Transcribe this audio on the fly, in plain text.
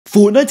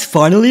Fortnite's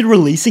finally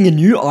releasing a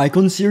new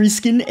Icon series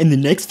skin in the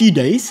next few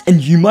days,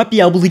 and you might be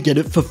able to get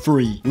it for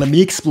free. Let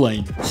me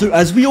explain. So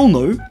as we all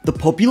know, the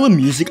popular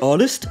music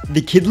artist,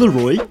 the Kid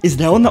Laroi, is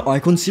now on the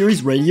Icon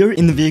series radio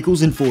in the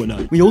vehicles in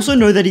Fortnite. We also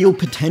know that he'll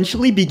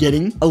potentially be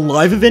getting a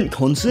live event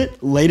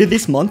concert later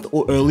this month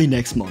or early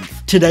next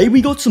month. Today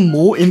we got some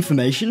more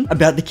information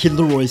about the Kid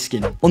Laroi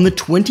skin. On the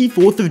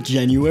 24th of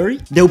January,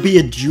 there'll be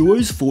a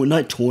duos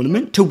Fortnite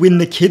tournament to win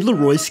the Kid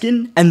Laroi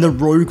skin and the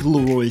Rogue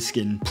Laroi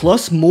skin,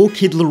 plus more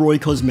Kid Laroi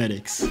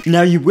cosmetics.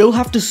 Now you will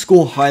have to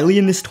score highly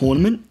in this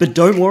tournament, but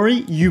don't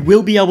worry, you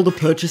will be able to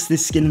purchase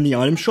this skin in the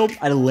item shop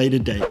at a later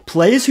date.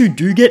 Players who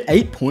do get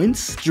 8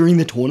 points during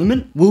the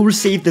tournament will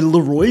receive the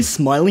Laroi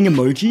smiling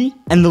emoji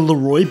and the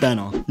Laroi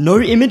banner. No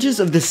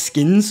images of the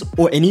skins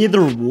or any of the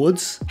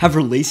rewards have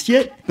released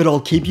yet, but I'll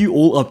keep you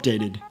all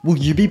updated. Will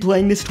you be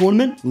playing this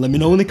tournament? Let me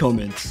know in the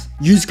comments.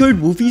 Use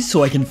code Wolfies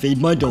so I can feed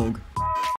my dog.